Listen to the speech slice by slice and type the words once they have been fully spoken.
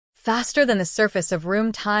faster than the surface of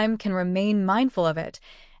room time can remain mindful of it,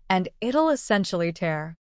 and it'll essentially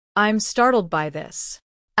tear. I'm startled by this.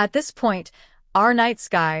 At this point, our night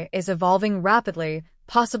sky is evolving rapidly,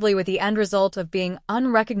 possibly with the end result of being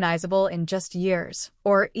unrecognizable in just years,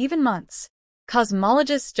 or even months.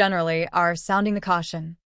 Cosmologists generally are sounding the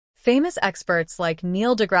caution. Famous experts like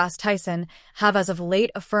Neil deGrasse Tyson have as of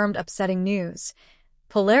late affirmed upsetting news.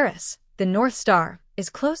 Polaris, the North Star, is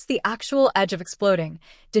close to the actual edge of exploding,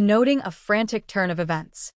 denoting a frantic turn of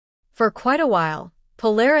events. For quite a while,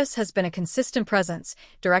 Polaris has been a consistent presence,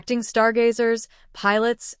 directing stargazers,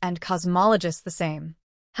 pilots, and cosmologists the same.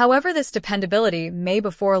 However, this dependability may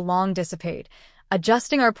before long dissipate,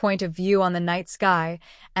 adjusting our point of view on the night sky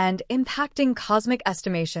and impacting cosmic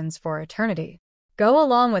estimations for eternity. Go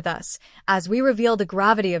along with us as we reveal the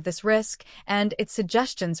gravity of this risk and its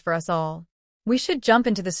suggestions for us all. We should jump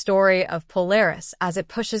into the story of Polaris as it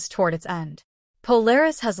pushes toward its end.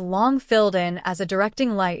 Polaris has long filled in as a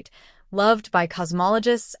directing light, loved by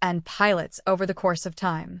cosmologists and pilots over the course of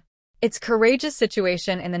time. Its courageous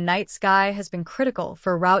situation in the night sky has been critical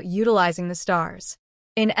for route utilizing the stars.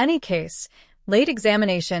 In any case, late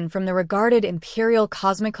examination from the regarded Imperial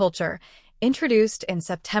Cosmic Culture, introduced in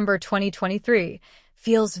September 2023,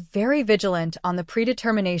 feels very vigilant on the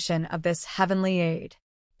predetermination of this heavenly aid.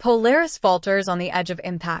 Polaris falters on the edge of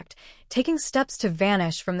impact, taking steps to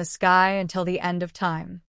vanish from the sky until the end of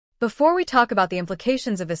time. Before we talk about the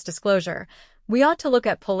implications of this disclosure, we ought to look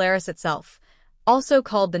at Polaris itself, also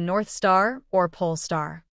called the North Star or Pole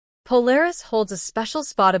Star. Polaris holds a special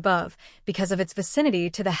spot above because of its vicinity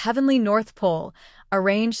to the heavenly North Pole,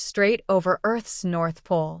 arranged straight over Earth's North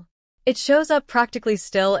Pole. It shows up practically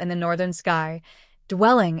still in the northern sky,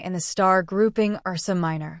 dwelling in the star grouping Ursa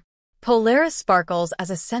Minor. Polaris sparkles as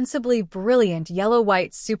a sensibly brilliant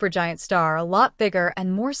yellow-white supergiant star, a lot bigger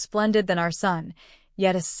and more splendid than our Sun,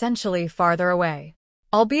 yet essentially farther away.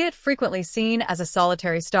 Albeit frequently seen as a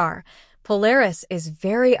solitary star, Polaris is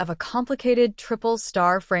very of a complicated triple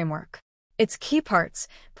star framework. Its key parts,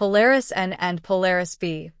 Polaris N and Polaris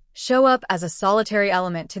B, show up as a solitary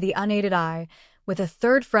element to the unaided eye, with a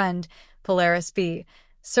third friend, Polaris B,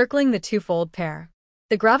 circling the twofold pair.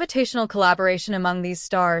 The gravitational collaboration among these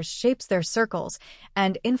stars shapes their circles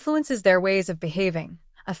and influences their ways of behaving,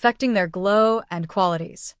 affecting their glow and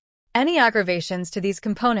qualities. Any aggravations to these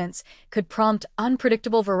components could prompt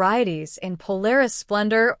unpredictable varieties in Polaris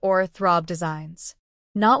splendor or throb designs.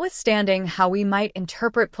 Notwithstanding how we might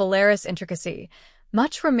interpret Polaris intricacy,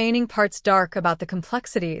 much remaining parts dark about the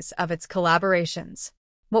complexities of its collaborations.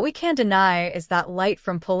 What we can't deny is that light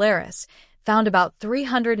from Polaris, found about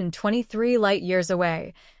 323 light-years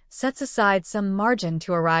away, sets aside some margin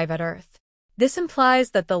to arrive at Earth. This implies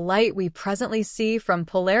that the light we presently see from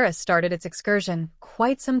Polaris started its excursion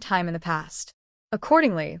quite some time in the past.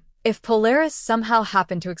 Accordingly, if Polaris somehow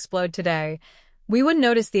happened to explode today, we wouldn't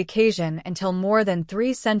notice the occasion until more than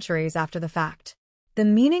 3 centuries after the fact. The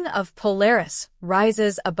meaning of Polaris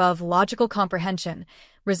rises above logical comprehension,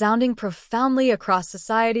 resounding profoundly across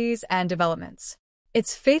societies and developments.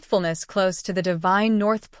 Its faithfulness close to the divine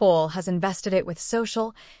North Pole has invested it with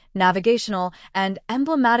social, navigational, and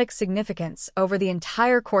emblematic significance over the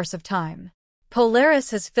entire course of time.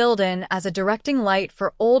 Polaris has filled in as a directing light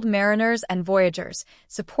for old mariners and voyagers,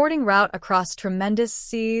 supporting route across tremendous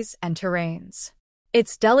seas and terrains.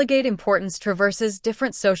 Its delicate importance traverses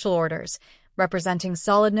different social orders, representing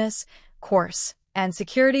solidness, course, and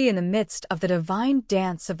security in the midst of the divine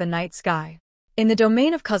dance of the night sky. In the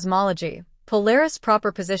domain of cosmology, Polaris'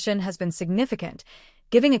 proper position has been significant,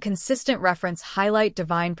 giving a consistent reference highlight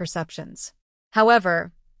divine perceptions.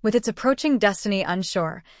 However, with its approaching destiny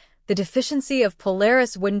unsure, the deficiency of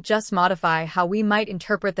Polaris wouldn't just modify how we might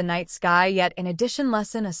interpret the night sky, yet in addition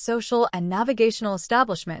lessen a social and navigational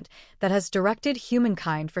establishment that has directed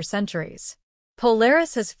humankind for centuries.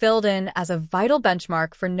 Polaris has filled in as a vital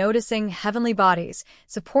benchmark for noticing heavenly bodies,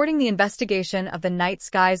 supporting the investigation of the night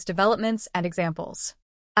sky's developments and examples.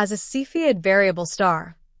 As a Cepheid variable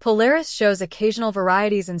star, Polaris shows occasional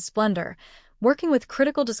varieties in splendor, working with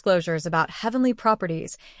critical disclosures about heavenly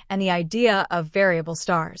properties and the idea of variable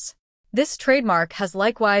stars. This trademark has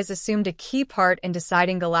likewise assumed a key part in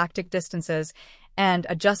deciding galactic distances and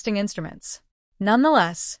adjusting instruments.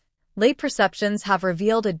 Nonetheless, late perceptions have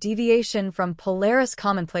revealed a deviation from Polaris'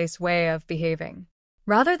 commonplace way of behaving.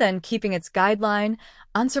 Rather than keeping its guideline,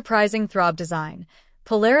 unsurprising throb design,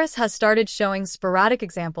 Polaris has started showing sporadic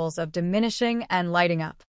examples of diminishing and lighting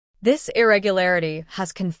up. This irregularity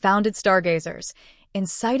has confounded stargazers,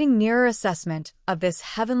 inciting nearer assessment of this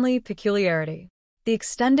heavenly peculiarity. The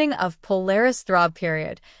extending of Polaris' throb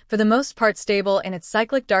period, for the most part stable in its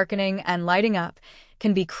cyclic darkening and lighting up,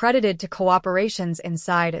 can be credited to cooperations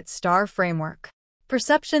inside its star framework.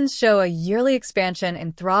 Perceptions show a yearly expansion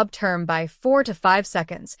in throb term by 4 to 5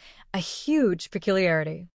 seconds, a huge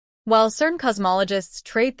peculiarity. While certain cosmologists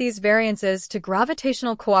trait these variances to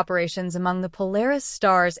gravitational cooperations among the Polaris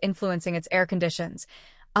stars influencing its air conditions,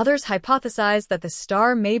 others hypothesize that the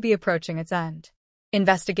star may be approaching its end.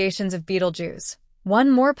 Investigations of Betelgeuse,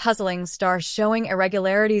 one more puzzling star showing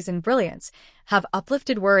irregularities in brilliance, have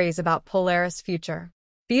uplifted worries about Polaris' future.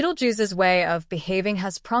 Betelgeuse's way of behaving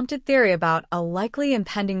has prompted theory about a likely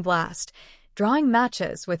impending blast, drawing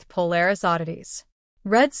matches with Polaris oddities.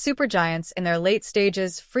 Red supergiants in their late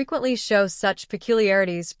stages frequently show such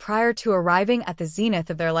peculiarities prior to arriving at the zenith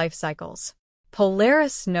of their life cycles.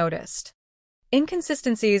 Polaris noticed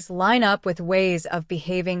inconsistencies line up with ways of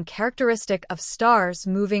behaving characteristic of stars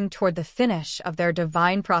moving toward the finish of their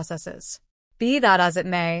divine processes. Be that as it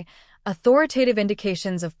may, authoritative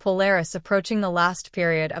indications of Polaris approaching the last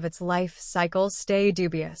period of its life cycle stay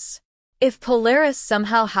dubious. If Polaris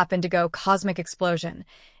somehow happened to go cosmic explosion,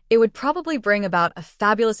 it would probably bring about a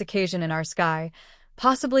fabulous occasion in our sky,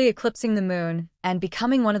 possibly eclipsing the moon and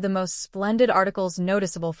becoming one of the most splendid articles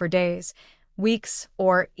noticeable for days, weeks,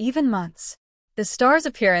 or even months. The star's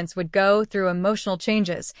appearance would go through emotional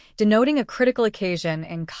changes, denoting a critical occasion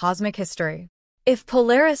in cosmic history. If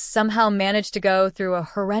Polaris somehow managed to go through a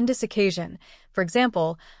horrendous occasion, for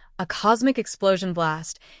example, a cosmic explosion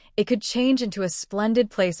blast, it could change into a splendid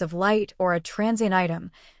place of light or a transient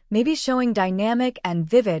item, maybe showing dynamic and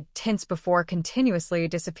vivid tints before continuously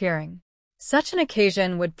disappearing. Such an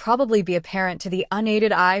occasion would probably be apparent to the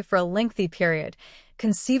unaided eye for a lengthy period,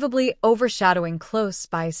 conceivably overshadowing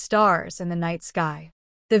close-by stars in the night sky.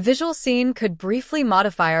 The visual scene could briefly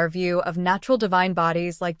modify our view of natural divine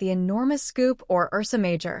bodies like the enormous Scoop or Ursa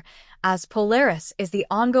Major, as Polaris is the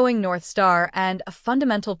ongoing North Star and a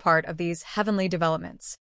fundamental part of these heavenly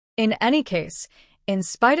developments. In any case, in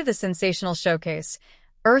spite of the sensational showcase,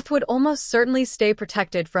 Earth would almost certainly stay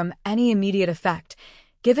protected from any immediate effect,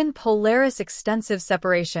 given Polaris' extensive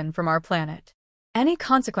separation from our planet. Any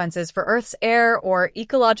consequences for Earth's air or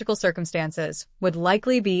ecological circumstances would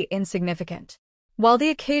likely be insignificant. While the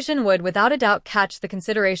occasion would without a doubt catch the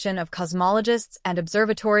consideration of cosmologists and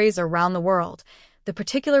observatories around the world, the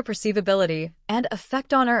particular perceivability and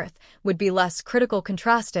effect on Earth would be less critical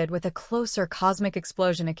contrasted with a closer cosmic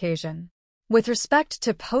explosion occasion. With respect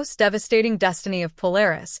to post-devastating destiny of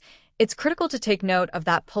Polaris, it's critical to take note of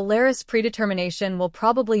that Polaris predetermination will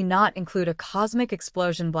probably not include a cosmic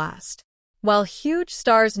explosion blast. While huge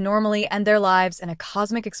stars normally end their lives in a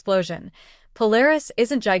cosmic explosion, Polaris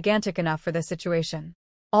isn't gigantic enough for this situation.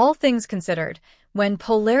 All things considered, when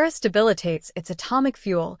Polaris debilitates its atomic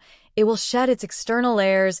fuel, it will shed its external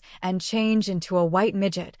layers and change into a white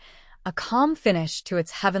midget, a calm finish to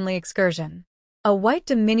its heavenly excursion. A white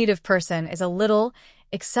diminutive person is a little,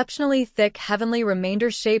 exceptionally thick heavenly remainder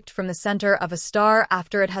shaped from the center of a star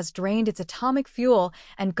after it has drained its atomic fuel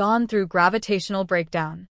and gone through gravitational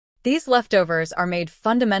breakdown. These leftovers are made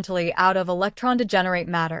fundamentally out of electron-degenerate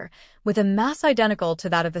matter, with a mass identical to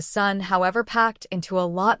that of the Sun, however packed into a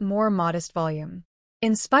lot more modest volume.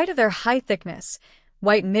 In spite of their high thickness,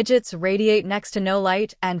 white midgets radiate next to no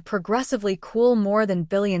light and progressively cool more than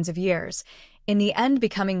billions of years, in the end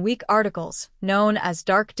becoming weak articles, known as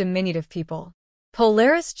dark diminutive people.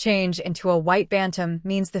 Polaris' change into a white bantam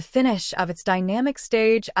means the finish of its dynamic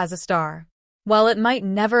stage as a star. While it might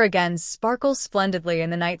never again sparkle splendidly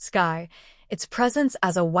in the night sky, its presence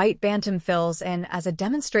as a white bantam fills in as a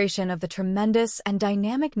demonstration of the tremendous and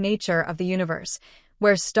dynamic nature of the universe,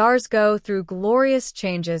 where stars go through glorious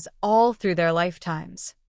changes all through their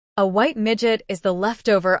lifetimes. A white midget is the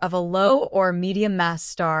leftover of a low or medium mass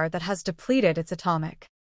star that has depleted its atomic.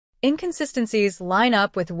 Inconsistencies line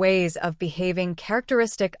up with ways of behaving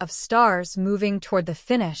characteristic of stars moving toward the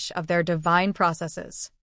finish of their divine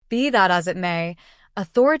processes. Be that as it may,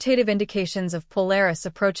 authoritative indications of Polaris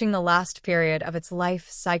approaching the last period of its life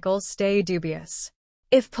cycle stay dubious.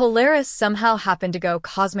 If Polaris somehow happened to go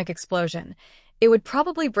cosmic explosion, it would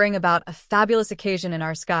probably bring about a fabulous occasion in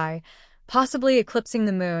our sky, possibly eclipsing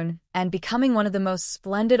the moon and becoming one of the most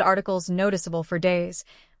splendid articles noticeable for days,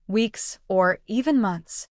 weeks, or even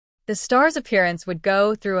months. The star's appearance would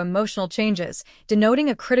go through emotional changes, denoting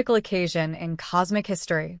a critical occasion in cosmic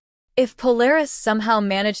history. If Polaris somehow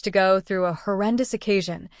managed to go through a horrendous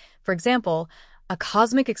occasion, for example, a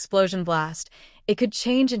cosmic explosion blast, it could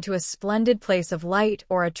change into a splendid place of light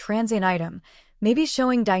or a transient item, maybe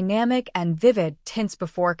showing dynamic and vivid tints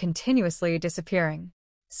before continuously disappearing.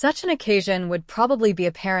 Such an occasion would probably be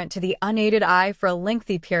apparent to the unaided eye for a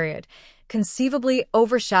lengthy period, conceivably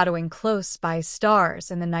overshadowing close-by stars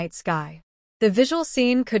in the night sky. The visual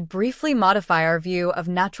scene could briefly modify our view of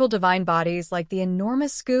natural divine bodies like the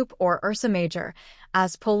enormous Scoop or Ursa Major,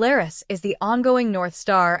 as Polaris is the ongoing North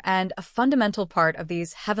Star and a fundamental part of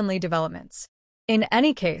these heavenly developments. In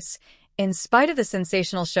any case, in spite of the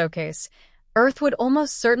sensational showcase, Earth would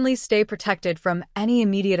almost certainly stay protected from any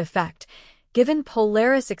immediate effect, given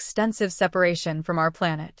Polaris' extensive separation from our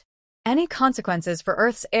planet. Any consequences for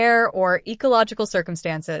Earth's air or ecological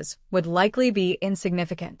circumstances would likely be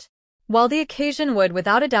insignificant. While the occasion would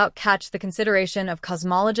without a doubt catch the consideration of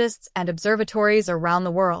cosmologists and observatories around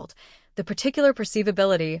the world, the particular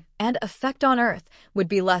perceivability and effect on Earth would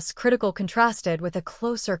be less critical contrasted with a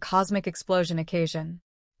closer cosmic explosion occasion.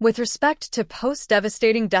 With respect to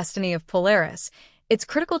post-devastating destiny of Polaris, it's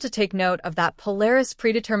critical to take note of that Polaris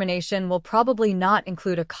predetermination will probably not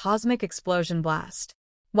include a cosmic explosion blast.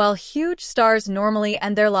 While huge stars normally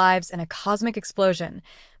end their lives in a cosmic explosion,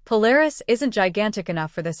 Polaris isn't gigantic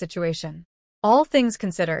enough for this situation. All things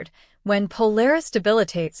considered, when Polaris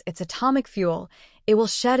debilitates its atomic fuel, it will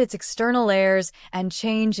shed its external layers and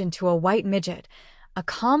change into a white midget, a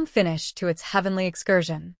calm finish to its heavenly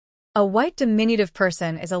excursion. A white diminutive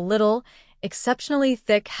person is a little, exceptionally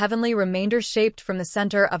thick heavenly remainder shaped from the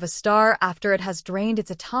center of a star after it has drained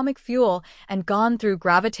its atomic fuel and gone through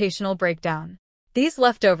gravitational breakdown. These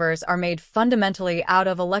leftovers are made fundamentally out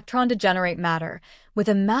of electron-degenerate matter, with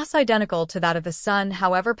a mass identical to that of the Sun,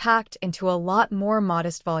 however packed into a lot more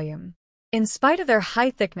modest volume. In spite of their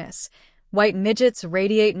high thickness, white midgets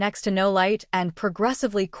radiate next to no light and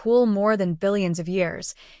progressively cool more than billions of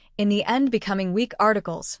years, in the end becoming weak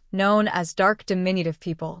articles, known as dark diminutive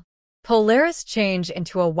people. Polaris' change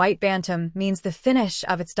into a white bantam means the finish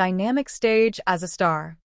of its dynamic stage as a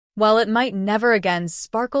star. While it might never again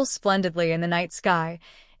sparkle splendidly in the night sky,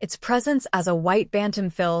 its presence as a white bantam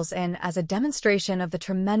fills in as a demonstration of the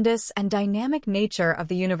tremendous and dynamic nature of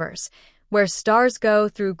the universe, where stars go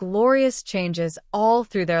through glorious changes all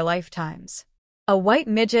through their lifetimes. A white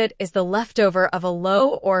midget is the leftover of a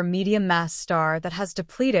low or medium mass star that has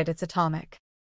depleted its atomic